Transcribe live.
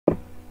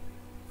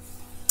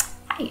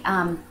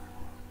Hi,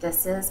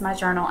 this is my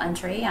journal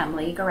entry. I'm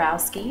Lee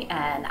Goroski,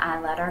 and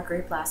I led our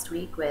group last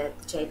week with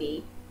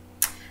JB.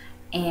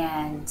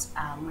 And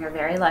we're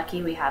very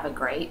lucky. We have a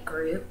great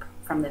group.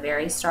 From the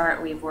very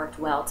start, we've worked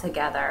well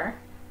together,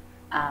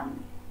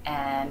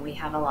 and we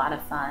have a lot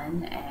of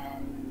fun,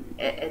 and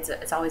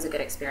it's always a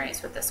good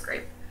experience with this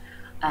group.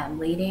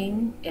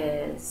 Leading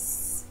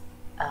is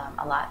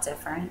a lot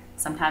different.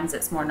 Sometimes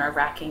it's more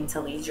nerve-wracking to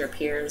lead your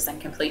peers than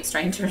complete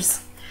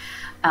strangers.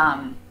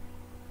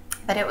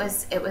 But it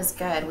was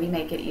good. We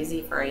make it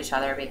easy for each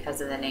other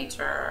because of the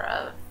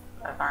nature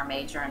of our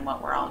major and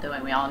what we're all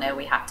doing. We all know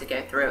we have to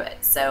go through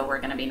it, so we're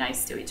going to be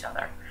nice to each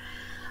other.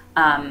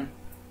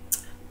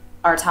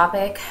 Our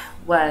topic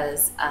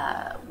was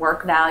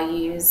work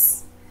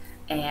values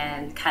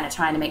and kind of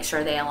trying to make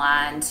sure they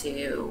align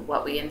to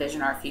what we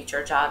envision our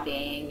future job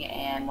being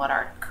and what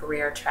our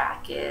career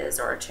track is,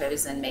 or a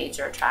chosen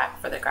major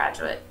track for the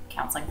graduate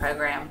counseling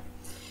program.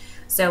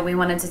 So we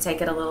wanted to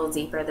take it a little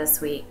deeper this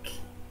week.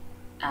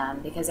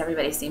 Because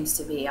everybody seems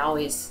to be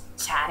always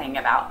chatting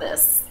about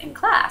this in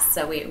class.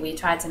 So we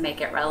tried to make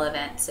it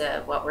relevant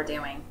to what we're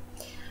doing.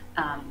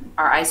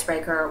 Our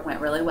icebreaker went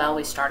really well.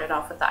 We started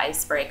off with the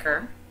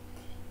icebreaker,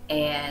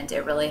 and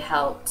it really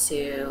helped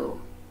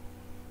to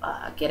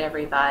get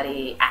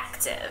everybody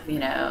active. You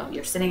know,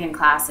 you're sitting in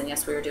class, and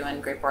yes, we were doing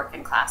group work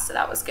in class, so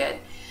that was good.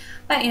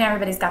 But, you know,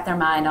 everybody's got their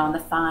mind on the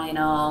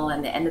final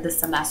and the end of the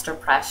semester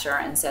pressure,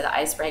 and so the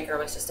icebreaker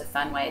was just a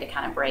fun way to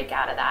kind of break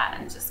out of that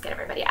and just get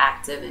everybody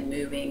active and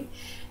moving.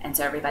 And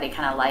so everybody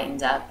kind of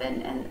lightened up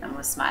and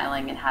was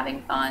smiling and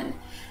having fun.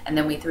 And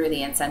then we threw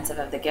the incentive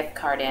of the gift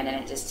card in,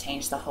 and it just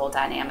changed the whole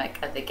dynamic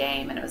of the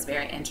game. And it was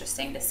very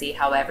interesting to see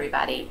how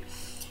everybody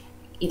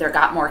either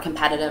got more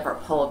competitive or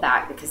pulled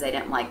back because they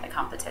didn't like the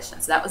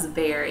competition. So that was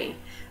very,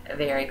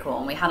 very cool.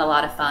 And we had a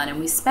lot of fun, and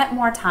we spent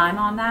more time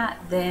on that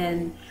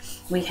than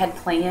we had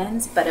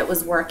planned, but it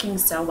was working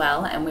so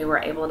well, and we were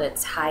able to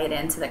tie it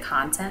into the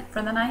content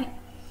for the night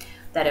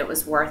that it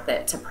was worth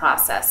it to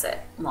process it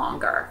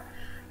longer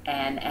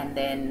and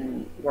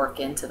then work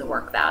into the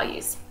work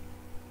values.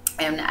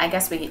 And I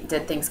guess we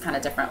did things kind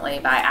of differently.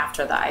 By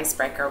after the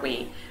icebreaker,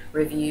 we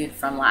reviewed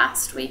from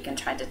last week and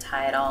tried to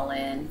tie it all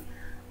in.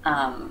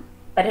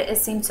 But it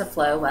seemed to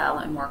flow well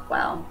and work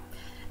well.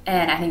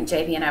 And I think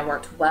JB and I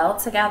worked well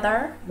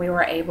together. We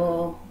were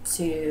able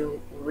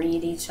to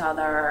read each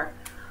other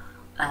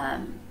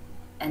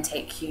and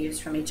take cues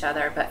from each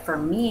other. But for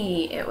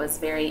me, it was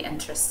very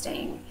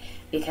interesting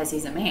because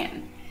he's a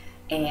man.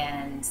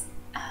 And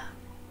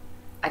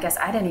I guess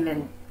I didn't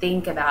even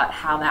think about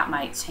how that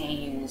might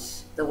change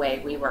the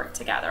way we work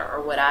together,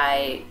 or would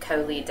I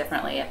co-lead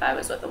differently if I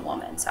was with a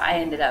woman. So I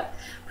ended up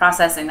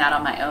processing that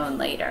on my own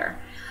later.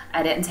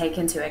 I didn't take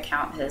into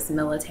account his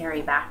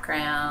military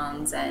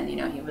backgrounds, and you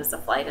know, he was a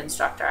flight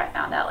instructor, I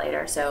found out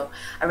later. So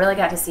I really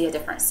got to see a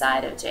different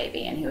side of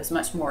JB, and he was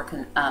much more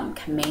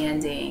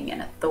commanding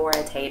and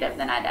authoritative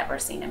than I'd ever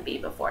seen him be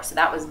before. So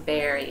that was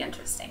very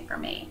interesting for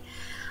me.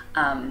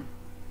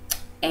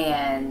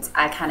 And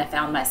I kind of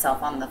found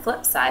myself on the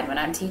flip side when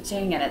I'm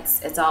teaching, and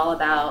it's all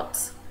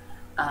about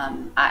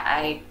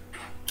I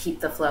keep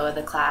the flow of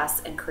the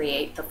class and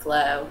create the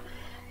flow.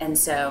 And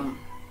so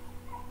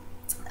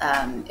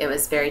it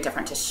was very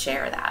different to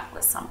share that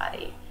with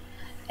somebody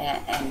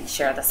and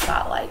share the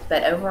spotlight.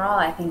 But overall,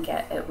 I think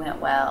it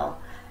went well,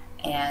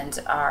 and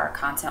our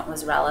content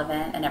was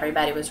relevant, and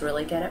everybody was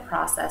really good at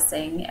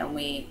processing. And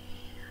we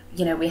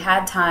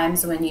had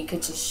times when you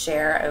could just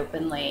share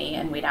openly,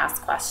 and we'd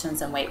ask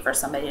questions and wait for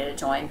somebody to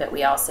join. But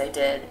we also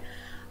did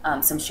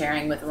some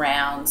sharing with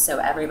rounds, so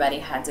everybody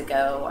had to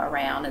go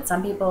around. And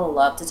some people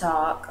love to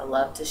talk,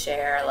 love to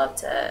share, love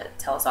to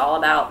tell us all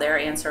about their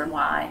answer and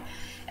why.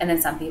 And then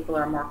some people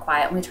are more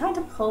quiet. And we tried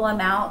to pull them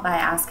out by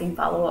asking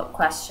follow-up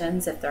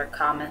questions if their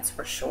comments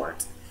were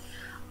short.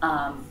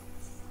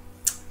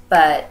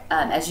 But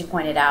as you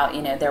pointed out,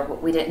 you know,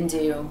 we didn't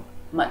do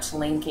much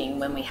linking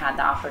when we had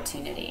the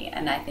opportunity.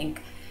 And I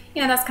think,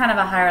 you know, that's kind of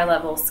a higher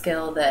level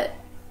skill that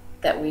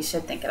we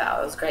should think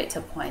about. It was great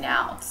to point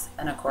out.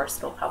 And of course,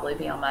 it'll probably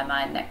be on my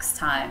mind next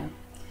time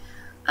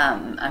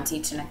I'm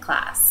teaching a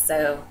class.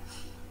 So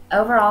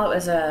overall, it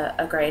was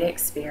a great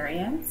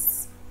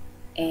experience.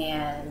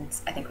 And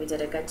I think we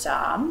did a good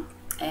job,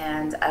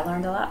 and I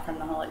learned a lot from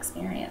the whole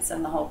experience.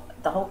 And the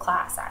whole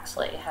class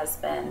actually has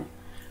been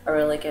a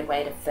really good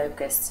way to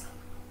focus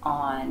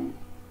on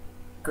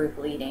group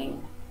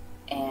leading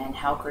and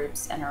how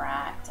groups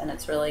interact. And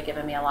it's really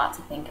given me a lot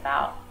to think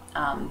about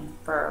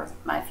for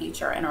my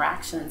future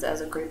interactions as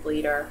a group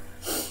leader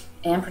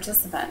and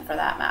participant, for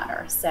that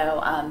matter.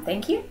 So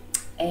thank you,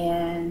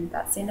 and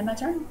that's the end of my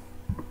journal.